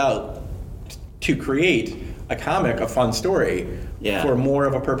people set out to create a comic, a fun story, Yeah. for more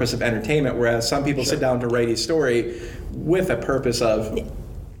of a purpose of entertainment, whereas some people sit down to write a story with a purpose of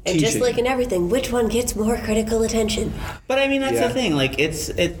And just teaching. like in everything, which one gets more critical attention? But I mean, that's Yeah. the thing. Like,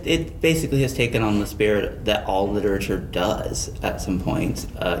 it basically has taken on the spirit that all literature does at some point.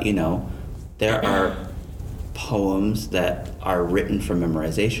 There are poems that are written for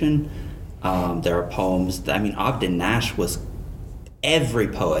memorization. There are poems that, Ogden Nash was every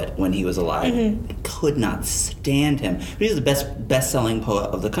poet when he was alive. Could not stand him. But he was the best-selling poet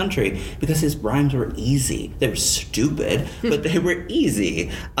of the country because his rhymes were easy. They were stupid, but they were easy.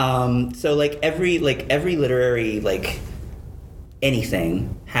 So like every literary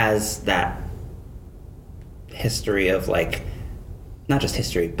anything has that history of not just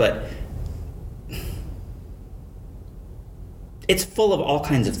history, but it's full of all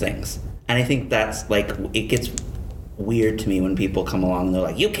kinds of things. And I think that's it gets weird to me when people come along and they're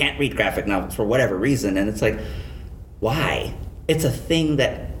like, you can't read graphic novels for whatever reason. And it's like, why? It's a thing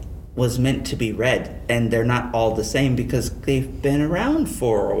that was meant to be read, and they're not all the same because they've been around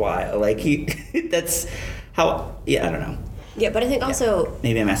for a while. That's how, I don't know. Yeah, but I think also,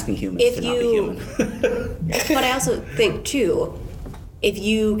 Maybe I'm asking humans If to not be you- human. but I also think too, if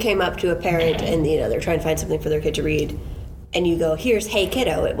you came up to a parent and they're trying to find something for their kid to read, and you go, "Here's Hey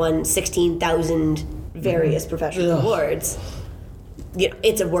Kiddo," it won 16,000 various professional awards.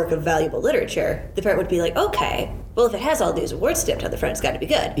 It's a work of valuable literature. The parent would be like, "Okay, well, if it has all these awards stamped on the front, it's got to be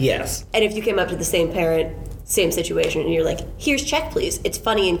good. Yes. And if you came up to the same parent, same situation, and you're like, here's Check Please. It's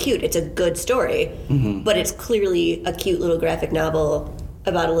funny and cute. It's a good story. But it's clearly a cute little graphic novel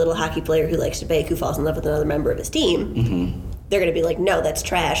about a little hockey player who likes to bake, who falls in love with another member of his team. They're going to be like, no, that's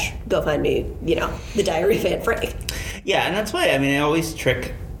trash. Go find me, The Diary of Anne Frank. Yeah, and that's why,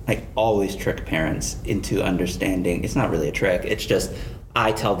 I always trick parents into understanding. It's not really a trick. It's just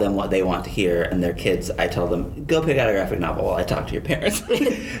I tell them what they want to hear, and their kids, I tell them, go pick out a graphic novel while I talk to your parents.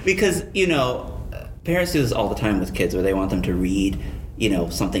 Because, parents do this all the time with kids where they want them to read,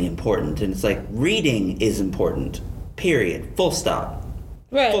 something important. And it's like, reading is important, period, full stop.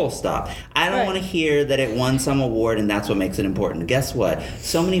 Right. Full stop. I don't want to hear that it won some award and that's what makes it important. Guess what?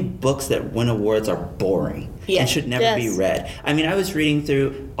 So many books that win awards are boring and should never be read. I was reading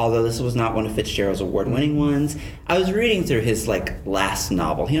through, although this was not one of Fitzgerald's award-winning ones, I was reading through his last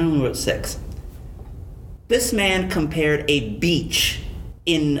novel. He only wrote 6. This man compared a beach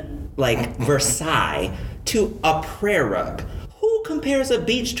in Versailles to a prayer rug. Who compares a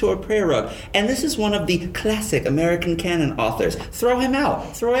beach to a prayer rug? And this is one of the classic American canon authors. Throw him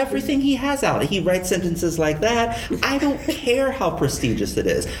out. Throw everything he has out. He writes sentences like that. I don't care how prestigious it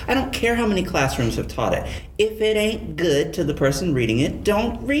is. I don't care how many classrooms have taught it. If it ain't good to the person reading it,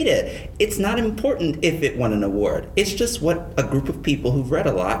 don't read it. It's not important if it won an award. It's just what a group of people who've read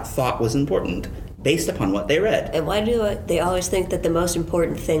a lot thought was important based upon what they read. And why do they always think that the most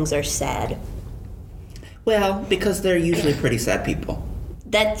important things are sad? Well, because they're usually pretty sad people.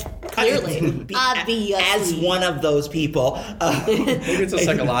 That's clearly, obviously. As one of those people. Maybe it's a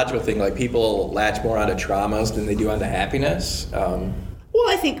psychological thing, people latch more onto traumas than they do onto happiness. Well,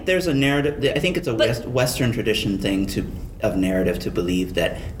 I think there's a narrative, I think it's a Western tradition thing of narrative to believe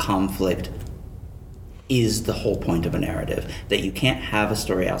that conflict is the whole point of a narrative, that you can't have a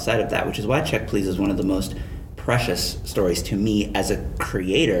story outside of that, which is why Check Please is one of the most precious stories to me as a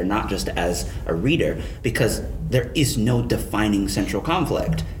creator, not just as a reader, because there is no defining central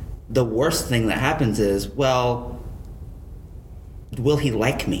conflict. The worst thing that happens is, well, will he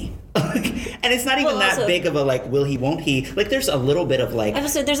like me? And it's not even that big of a will he, won't he? There's a little bit of I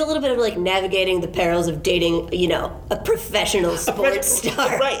was saying, there's a little bit of navigating the perils of dating, a professional sports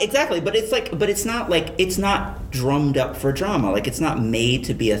star. Right, exactly. But it's not it's not drummed up for drama. It's not made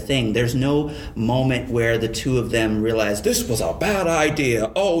to be a thing. There's no moment where the two of them realize this was a bad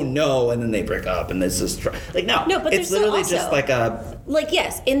idea. Oh no, and then they break up and this is no. No, but it's literally just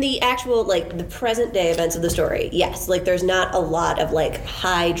yes, in the actual the present day events of the story, yes, there's not a lot of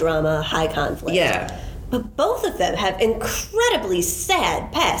high drama, high conflict. Yeah. But both of them have incredibly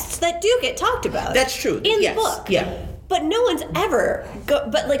sad pasts that do get talked about. That's true. In the book. Yeah. But no one's ever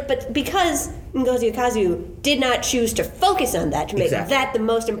but because Ngozi Akazu did not choose to focus on that, to make that the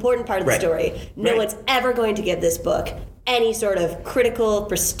most important part of the story, no one's ever going to give this book any sort of critical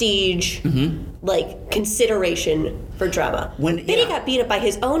prestige consideration for drama. He got beat up by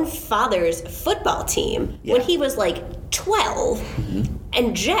his own father's football team when he was 12,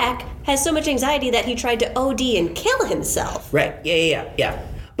 and Jack has so much anxiety that he tried to OD and kill himself. Right. Yeah.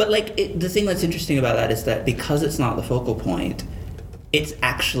 But the thing that's interesting about that is that because it's not the focal point, it's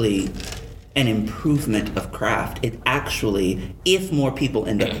actually an improvement of craft. It actually, if more people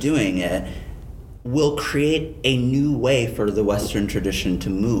end up doing it, will create a new way for the Western tradition to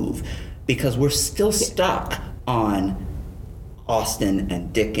move, because we're still stuck on Austen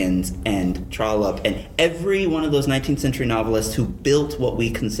and Dickens and Trollope and every one of those 19th century novelists who built what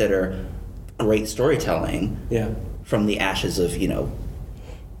we consider great storytelling from the ashes of,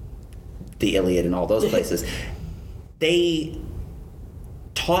 the Iliad and all those places. They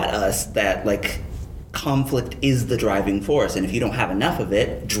taught us that conflict is the driving force, and if you don't have enough of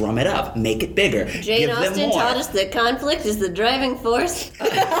it, drum it up, make it bigger. Jane Austen taught us that conflict is the driving force.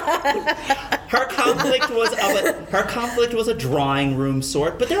 Her conflict was a drawing room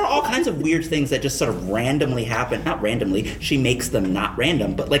sort, but there are all kinds of weird things that just sort of randomly happen. Not randomly, she makes them not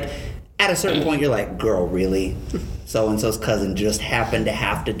random, but at a certain point you're like, girl, really? So-and-so's cousin just happened to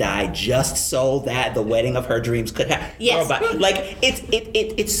have to die just so that the wedding of her dreams could happen. Yes.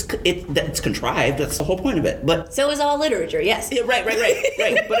 It's contrived. That's the whole point of it. But so is all literature, yes. Yeah, right. But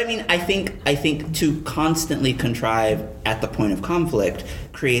I think to constantly contrive at the point of conflict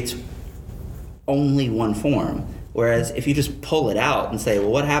creates only one form. Whereas if you just pull it out and say, well,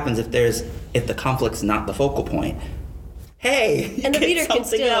 what happens if the conflict's not the focal point? Hey, and the reader can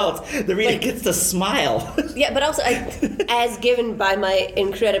still else. The reader gets to smile. Yeah, but also, as given by my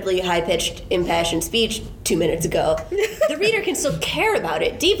incredibly high-pitched, impassioned speech 2 minutes ago, the reader can still care about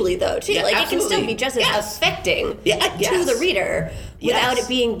it deeply, though, too. Yeah, it can still be just as affecting to the reader. without Yes. it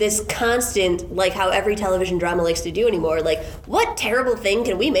being this constant, like how every television drama likes to do anymore. Like, what terrible thing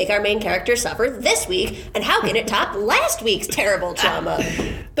can we make our main character suffer this week, and how can it top last week's terrible trauma?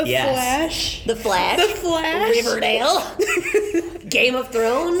 The Yes. Flash. The Flash, The Flash. Riverdale, Game of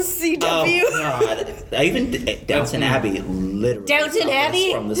Thrones. CW. Oh God! Even Downton Abbey literally Downton suffers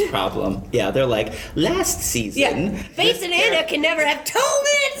Abbey? from this problem. Yeah, they're like last season. Yeah, Faith and Anna can never have 2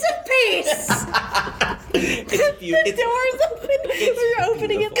 minutes of peace. It's Doors open. We're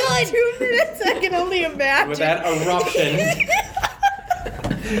opening it like 2 minutes. I can only imagine. With that eruption.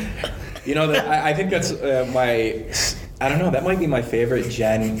 You know, I think that's my. I don't know. That might be my favorite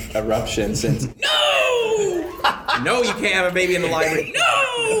Jen eruption since. No, you can't have a baby in the library. No.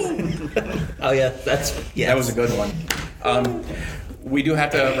 Oh yeah, That was a good one. We do have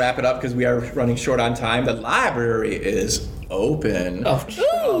to wrap it up because we are running short on time. The library is open.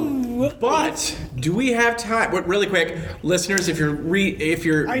 But do we have time? Wait, really quick, listeners, if you're I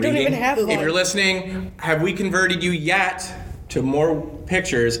don't reading, even have if one. you're listening, have we converted you yet to more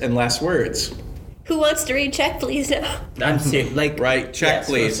pictures and less words? Who wants to read? Check, please. I'm serious. Like Right, check, yes,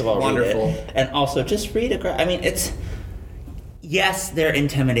 please. First of all, Wonderful. read it. And also just read a. I mean, it's yes, they're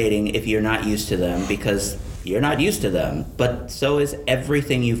intimidating if you're not used to them because you're not used to them. But so is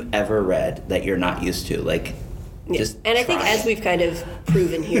everything you've ever read that you're not used to. Like, just And I think try. as we've kind of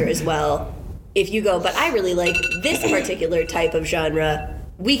proven here as well, if you go, but I really like this particular type of genre,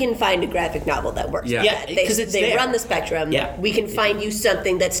 we can find a graphic novel that works. Yeah. with Yeah, that. 'cause it's they there. run the spectrum. Yeah. We can find you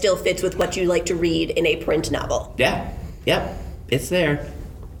something that still fits with what you like to read in a print novel. Yeah, yep, it's there.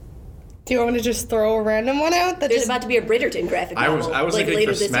 Do you want me to just throw a random one out? That There's just, about to be a Bridgerton graphic I novel. was like looking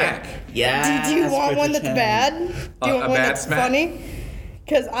later for this Smack. year. Yeah. do you want one that's bad? Do you want a one bad that's smack? funny?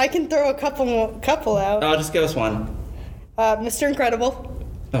 Because I can throw a couple out. Oh, just give us one. Mr. Incredible,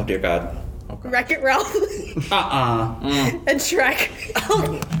 Oh dear God. Wreck-It Ralph, and Shrek.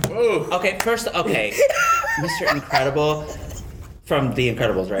 Whoa. Okay, first, Mr. Incredible from The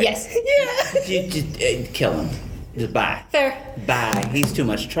Incredibles, right? Yes. Yeah. Just kill him. Just bye. Fair. Bye. He's too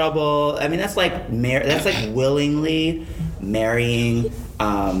much trouble. I mean, that's like willingly marrying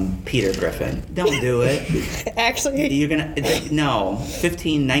Peter Griffin. Don't do it. Actually, You're gonna no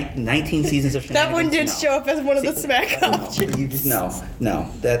 19 seasons of that one did no. show up as one of the smack options. You just no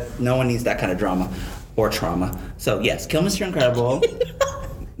that no one needs that kind of drama or trauma. So yes, kill Mr. Incredible.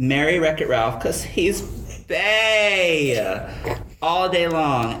 Marry Wreck-It Ralph because he's bae all day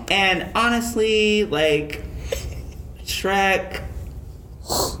long. And honestly, like Shrek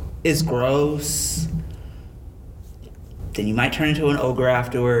is gross. Then you might turn into an ogre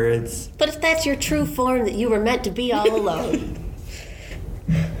afterwards. But if that's your true form, that you were meant to be all alone.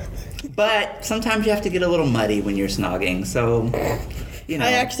 But sometimes you have to get a little muddy when you're snogging. So, you know,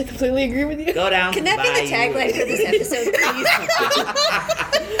 I actually completely agree with you. go down. Can that be the tagline for this episode, please?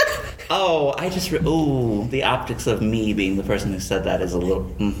 Oh, I just ooh, the optics of me being the person who said that is a little.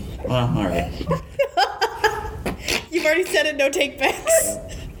 Well, all right. You've already said it. No take backs.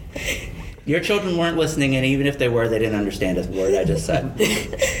 Your children weren't listening, and even if they were, they didn't understand a word I just said.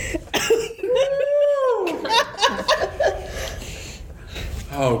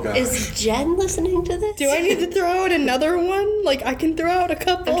 Oh god. Is Jen listening to this? Do I need to throw out another one? Like I can throw out a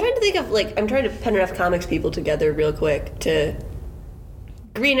couple. I'm trying to think of I'm trying to put enough comics people together real quick to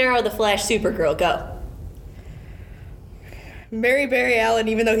Green Arrow, The Flash, Supergirl, go. Marry Barry Allen,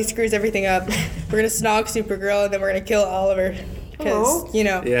 even though he screws everything up. We're gonna snog Supergirl, and then we're gonna kill Oliver. Because, Aw. you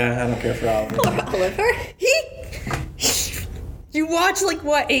know. Yeah, I don't care for Oliver. Oliver? You watch,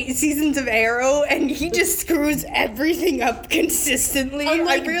 8 seasons of Arrow, and he just screws everything up consistently.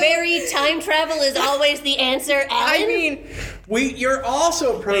 Unlike Barry, time travel is always the answer, Alan. I mean, You're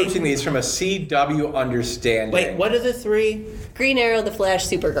also approaching these from a CW understanding. Wait, what are the three? Green Arrow, The Flash,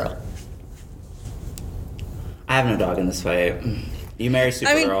 Supergirl. I have no dog in this fight. You marry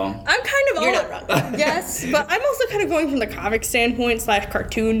I mean, Supergirl. I'm kind of You're all, not wrong. Yes, but I'm also kind of going from the comic standpoint /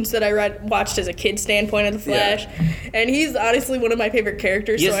 cartoons that I watched as a kid standpoint of the Flash, and he's honestly one of my favorite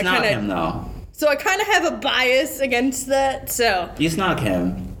characters. You so I snog kind him of, though. so I kind of have a bias against that. So You snog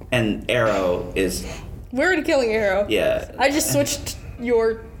him, and Arrow is we're already killing Arrow. yeah. I just switched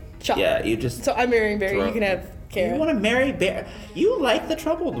your chop. Yeah, you just. So I'm marrying Barry. Throw- You can have Kara. You want to marry Bear? You like the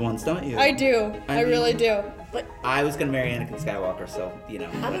troubled ones, don't you? I do. I mean- really do. But I was gonna marry Anakin Skywalker, so you know.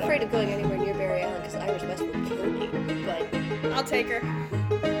 I'm whatever. afraid of going anywhere near Barry Allen because Iris West will kill me. But I'll take her.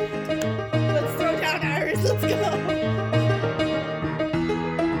 Let's throw down Iris. Let's go.